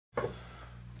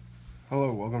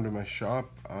Hello, welcome to my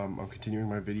shop. I'm continuing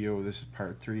my video. This is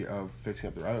part 3 of fixing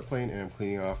up the rabbet plane, and I'm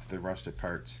cleaning off the rusted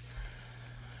parts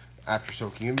after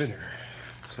soaking in vinegar.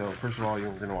 So first of all,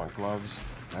 you're going to want gloves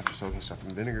after soaking stuff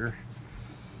in vinegar.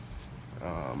 If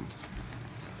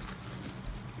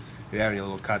you have any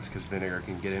little cuts, because vinegar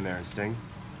can get in there and sting.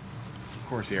 Of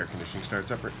course, the air conditioning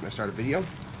starts up when I start a video. It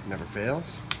never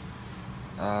fails.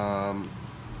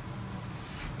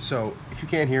 So if you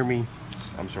can't hear me,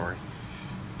 I'm sorry.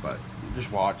 But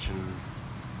just watch and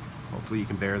hopefully you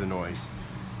can bear the noise.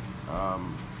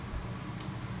 I'm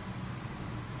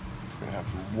gonna have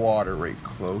some water right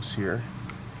close here.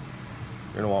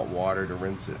 You're gonna want water to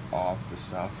rinse it off the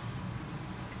stuff.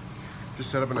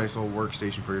 Just set up a nice little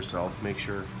workstation for yourself. Make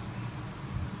sure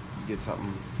you get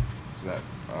something so that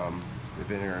the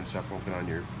vinegar and stuff won't get on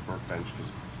your workbench,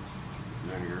 because the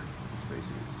vinegar, let's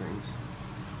face it, stings.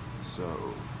 So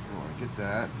you want to get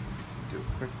that. Do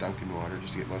a quick dunk in water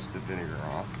just to get most of the vinegar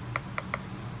off.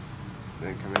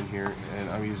 Then come in here, and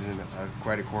I'm using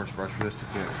quite a coarse brush for this to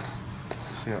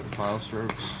clean out the file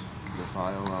strokes, the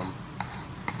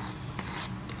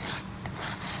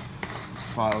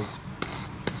file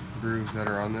grooves that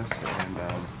are on this, and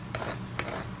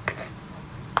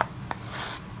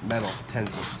metal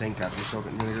tends to stink after you soak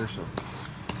it in vinegar, so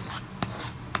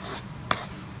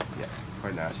yeah,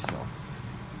 quite nasty smell.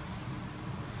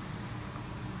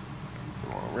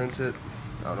 Rinse it.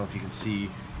 I don't know if you can see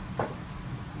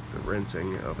the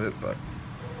rinsing of it, but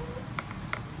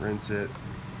rinse it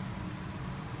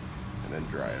and then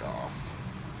dry it off.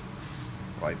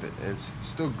 Wipe it. It's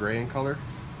still gray in color,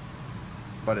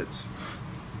 but it's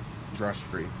rust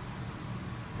free.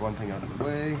 One thing out of the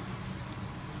way,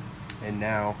 and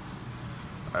now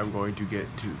I'm going to get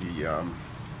to the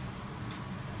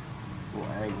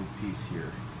little angled piece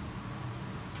here.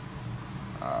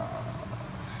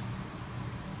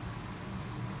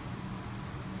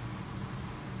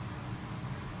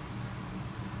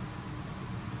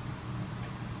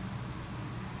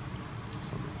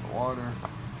 Some water.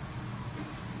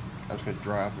 I'm just going to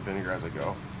dry off the vinegar as I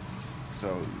go,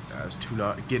 so as to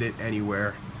not get it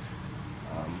anywhere.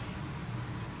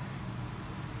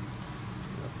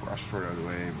 Brush sort of out of the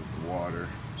way with the water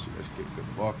so you guys get a good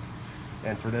look.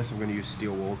 And for this I'm going to use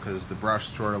steel wool, because the brush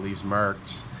sort of leaves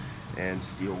marks and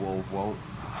steel wool won't.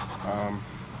 Well,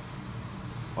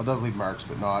 it does leave marks,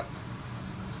 but not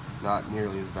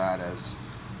nearly as bad as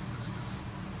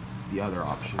the other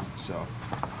option. So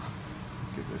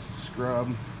get this scrub.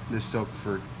 This soaked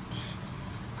for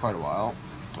quite a while.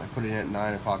 I put it in at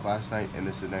 9 o'clock last night, and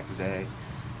this is the next day,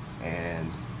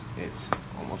 and it's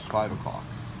almost 5 o'clock.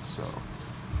 So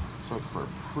soaked for a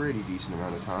pretty decent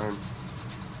amount of time.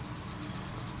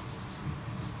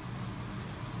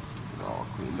 Get it all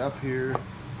cleaned up here.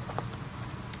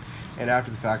 And after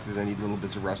the fact, if there's any little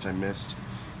bits of rust I missed,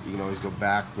 you can always go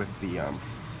back with the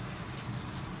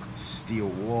steel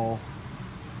wool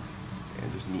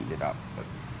and just neaten it up. But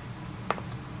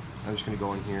I'm just going to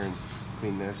go in here and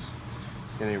clean this,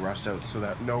 get any rust out, so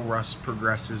that no rust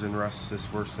progresses and rusts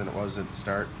this worse than it was at the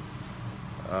start.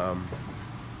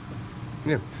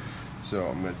 Yeah, so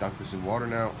I'm going to dunk this in water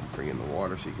now. Bring in the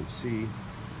water so you can see.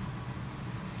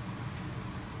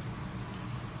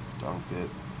 Dunked it,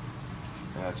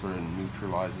 and that sort of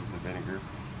neutralizes the vinegar.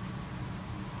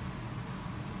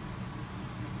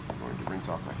 I'm going to rinse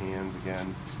off my hands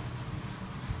again.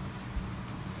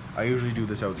 I usually do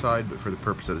this outside, but for the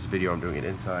purpose of this video I'm doing it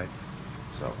inside.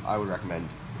 So I would recommend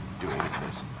doing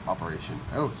this operation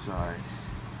outside.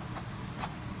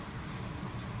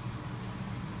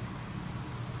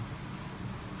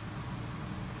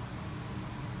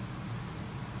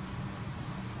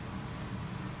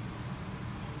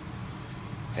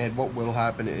 And what will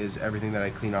happen is everything that I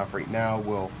clean off right now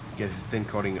will get a thin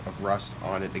coating of rust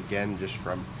on it again, just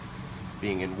from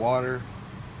being in water.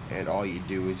 And all you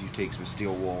do is you take some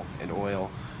steel wool and oil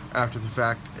after the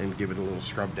fact and give it a little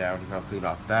scrub down, and I'll clean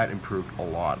off. That improved a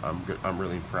lot. I'm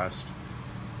really impressed.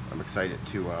 I'm excited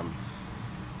to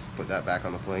put that back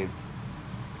on the plane.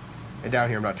 And down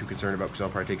here I'm not too concerned about, because I'll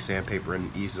probably take sandpaper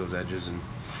and ease those edges and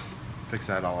fix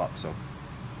that all up. So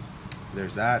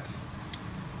there's that.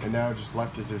 And now just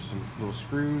left is there's some little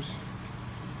screws,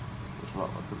 which I'm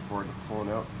not looking forward to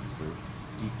pulling out because they're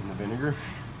deep in the vinegar.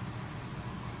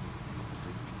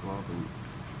 Take the glove and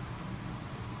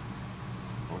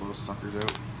pull those suckers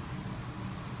out.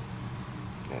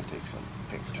 And take some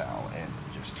paper towel and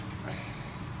just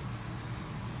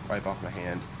wipe off my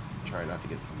hand. Try not to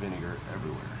get vinegar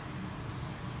everywhere.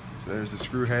 So there's the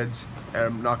screw heads, and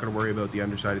I'm not going to worry about the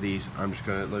underside of these. I'm just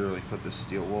going to literally flip this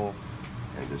steel wool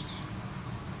and just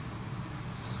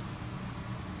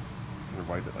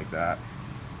wipe it like that.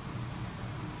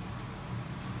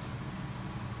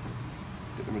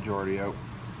 get the majority out,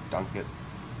 dunk it.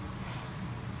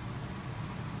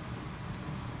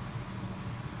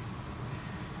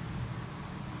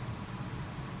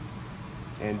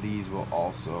 And these will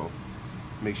also,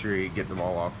 make sure you get them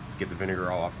all off, get the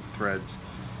vinegar all off the threads,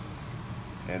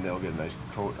 and they'll get a nice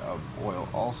coat of oil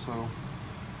also.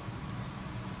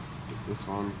 Get this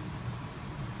one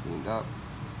cleaned up,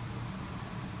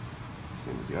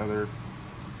 same as the other.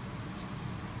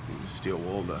 Use steel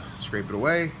wool to scrape it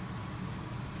away.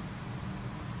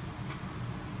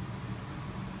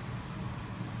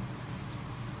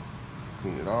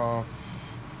 Clean it off,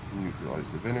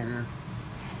 neutralize the vinegar,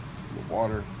 the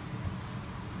water,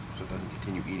 so it doesn't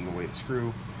continue eating away the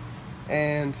screw.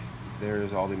 And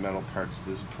there's all the metal parts of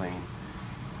this plane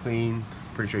clean.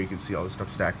 Pretty sure you can see all the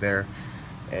stuff stacked there.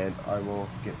 And I will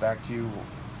get back to you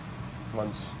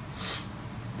once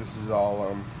this is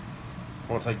all,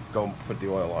 once I go and put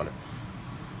the oil on it.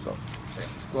 So, I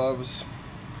got these gloves,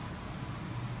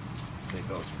 save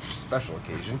those for a special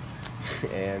occasion,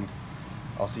 and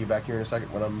I'll see you back here in a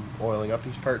second when I'm oiling up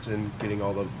these parts and getting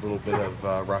all the little bit of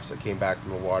rust that came back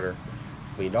from the water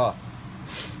cleaned off.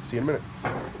 See you in a minute.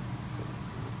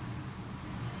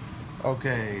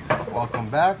 Okay, welcome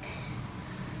back.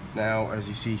 Now, as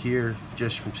you see here,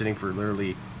 just from sitting for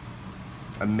literally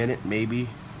a minute maybe,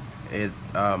 it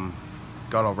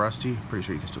got all rusty. Pretty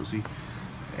sure you can still see.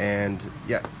 And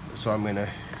yeah, so I'm gonna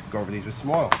go over these with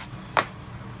some oil.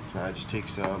 So I just take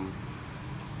some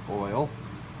oil,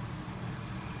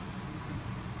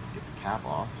 get the cap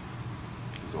off.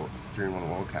 These old 3-in-1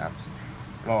 oil caps.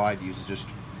 And all I'd use is just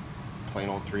plain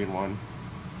old 3-in-1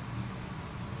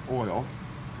 oil.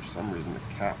 For some reason the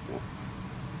cap will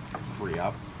free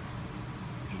up,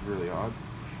 which is really odd.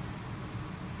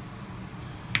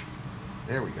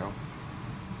 There we go.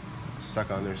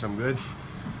 Stuck on there some good.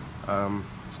 So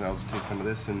now I'll just take some of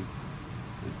this and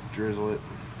drizzle it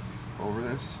over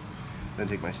this. Then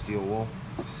take my steel wool,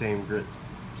 same grit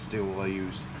steel wool I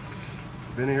used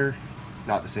for vinegar,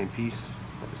 not the same piece,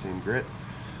 but the same grit,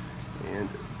 and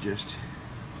just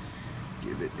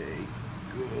give it a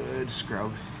good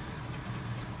scrub.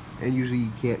 And usually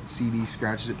you can't see these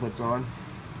scratches it puts on,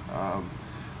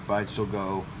 but I'd still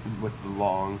go with the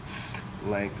long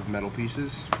length of metal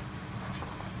pieces.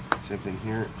 Same thing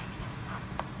here.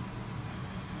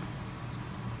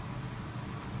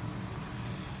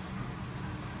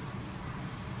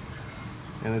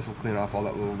 And this will clean off all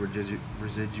that little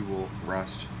residual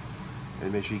rust.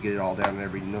 And make sure you get it all down in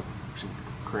every nook and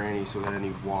cranny so that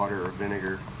any water or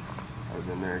vinegar that was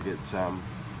in there gets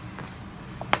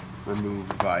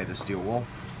removed by the steel wool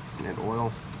and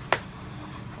oil.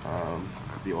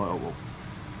 The oil will,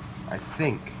 I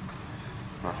think,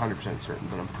 not 100% certain,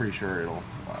 but I'm pretty sure it'll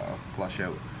flush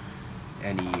out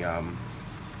any,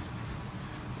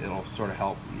 it'll sort of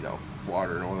help, you know,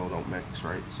 water and oil don't mix,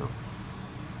 right? So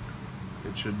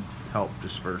it should help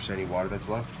disperse any water that's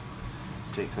left.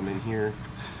 Take some in here.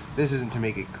 This isn't to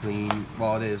make it clean,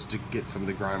 well it is to get some of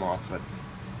the grime off, but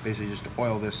basically just to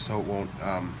oil this so it won't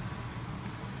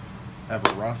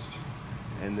ever rust,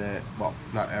 and then, well,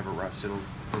 not ever rust, it'll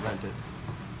prevent it.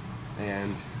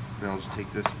 And then I'll just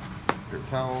take this paper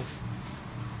towel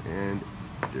and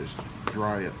just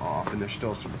dry it off, and there's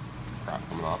still some crap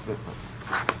coming off it,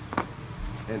 but,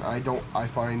 and I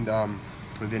find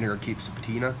the vinegar keeps the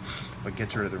patina but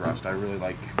gets rid of the rust. I really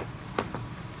like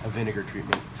a vinegar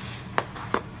treatment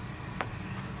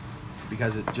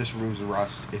because it just removes the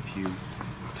rust if you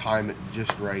time it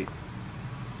just right,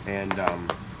 and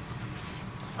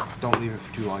don't leave it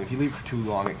for too long. If you leave it for too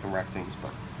long, it can wreck things.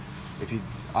 But if you,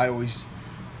 I always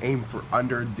aim for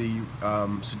under the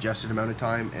suggested amount of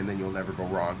time, and then you'll never go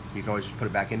wrong. You can always just put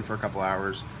it back in for a couple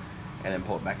hours and then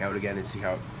pull it back out again and see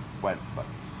how it went. But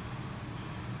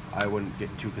I wouldn't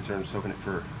get too concerned with soaking it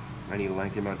for any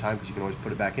lengthy amount of time, because you can always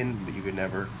put it back in, but you could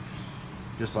never,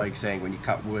 just like saying when you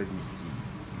cut wood,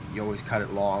 you always cut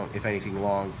it long, if anything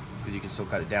long, because you can still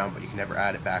cut it down, but you can never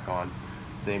add it back on.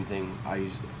 Same thing, I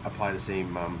apply the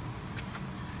same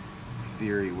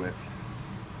theory with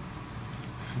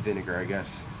vinegar, I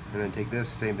guess. And then take this,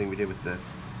 same thing we did with the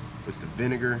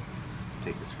vinegar,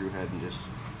 take the screw head and just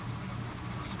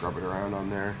scrub it around on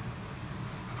there.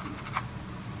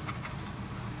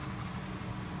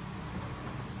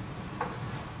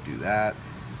 Do that,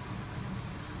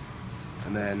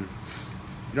 and then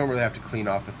you don't really have to clean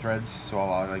off the threads, so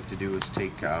all I like to do is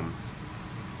take a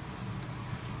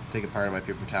part of my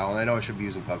paper towel, and I know I should be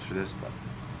using gloves for this, but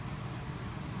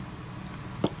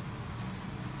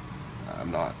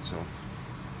I'm not, so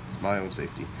it's my own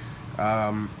safety.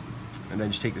 And then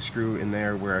just take the screw in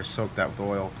there where I soaked that with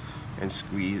oil and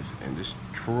squeeze and just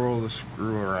twirl the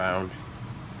screw around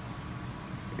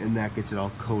and that gets it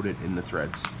all coated in the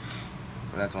threads.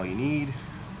 And that's all you need.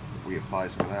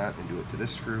 Reapply some of that and do it to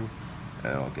this screw,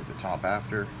 and I'll get the top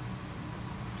after.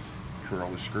 Curl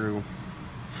the screw,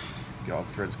 get all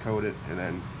the threads coated, and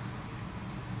then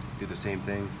do the same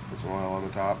thing. Put some oil on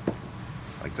the top,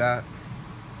 like that,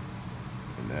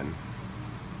 and then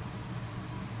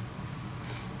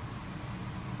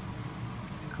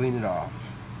clean it off,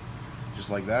 just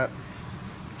like that.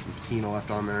 Some patina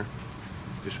left on there,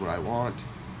 just what I want.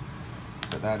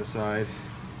 Set that aside,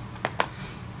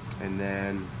 and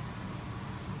then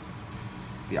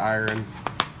the iron,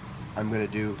 I'm gonna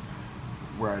do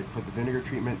where I put the vinegar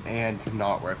treatment and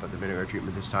not where I put the vinegar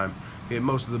treatment this time. Get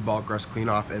most of the bulk rust clean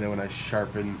off, and then when I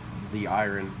sharpen the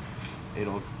iron,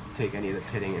 it'll take any of the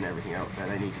pitting and everything out that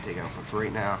I need to take out. But for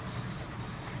right now,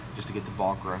 just to get the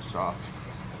bulk rust off,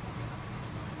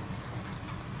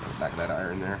 back of that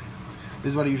iron there.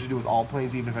 This is what I usually do with all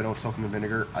planes. Even if I don't soak them in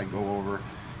vinegar, I go over,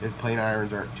 if plain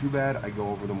irons aren't too bad, I go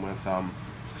over them with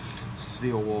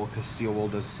steel wool, because steel wool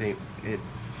does the same. It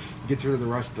gets rid of the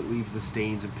rust but leaves the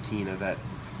stains and patina that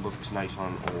looks nice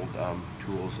on old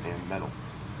tools and metal.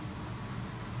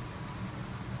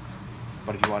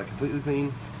 But if you want it completely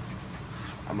clean,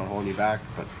 I'm not holding you back,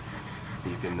 but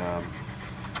you can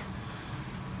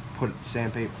put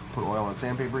oil on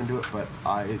sandpaper into it, but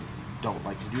I don't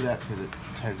like to do that because it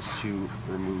tends to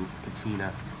remove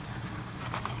patina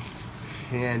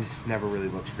and never really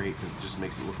looks great because it just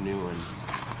makes it look new, and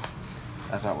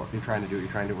that's not what you're trying to do. You're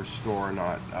trying to restore,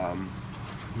 not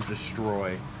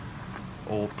destroy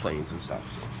old planes and stuff.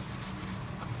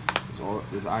 So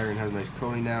this iron has a nice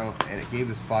coating now, and it gave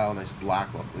this file a nice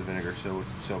black look with vinegar, so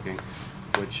with soaking,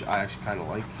 which I actually kind of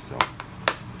like. So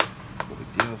no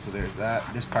big deal. So there's that.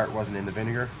 This part wasn't in the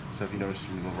vinegar, so if you notice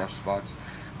some little rust spots,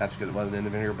 that's because it wasn't in the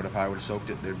vinegar. But if I would have soaked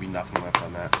it, there'd be nothing left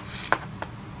on that.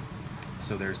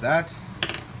 So there's that.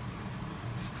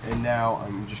 And now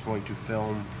I'm just going to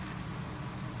film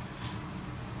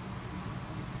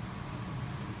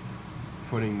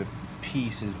putting the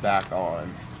pieces back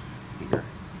on here.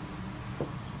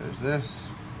 There's this,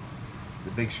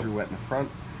 the big screw wet in the front.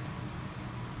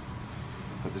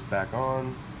 Put this back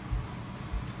on,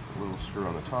 a little screw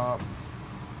on the top,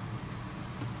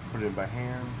 put it in by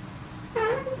hand.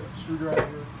 Screwdriver,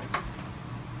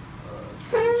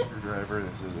 screwdriver.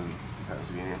 This happens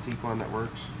to be an antique one that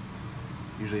works.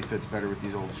 Usually fits better with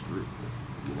these old screw,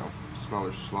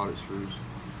 smaller slotted screws.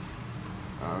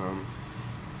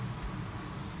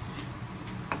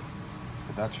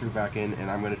 Put that screw back in,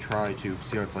 and I'm going to try to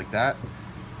see how it's like that.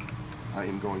 I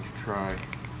am going to try,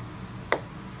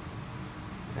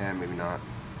 and maybe not.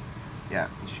 Yeah,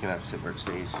 I'm just gonna have to sit where it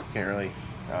stays. Can't really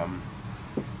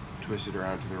twist it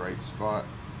around to the right spot.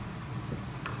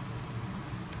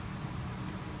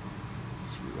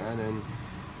 Screw that in.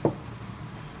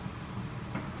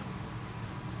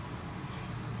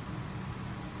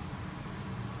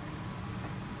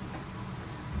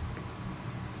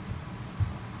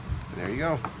 There you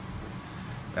go.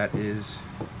 That is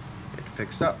it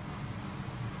fixed up.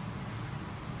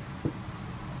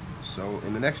 So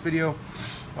in the next video,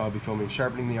 I'll be filming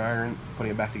sharpening the iron,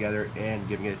 putting it back together, and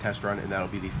giving it a test run, and that'll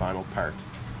be the final part.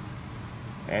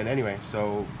 And anyway,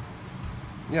 so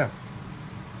yeah,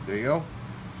 there you go.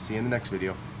 See you in the next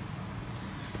video.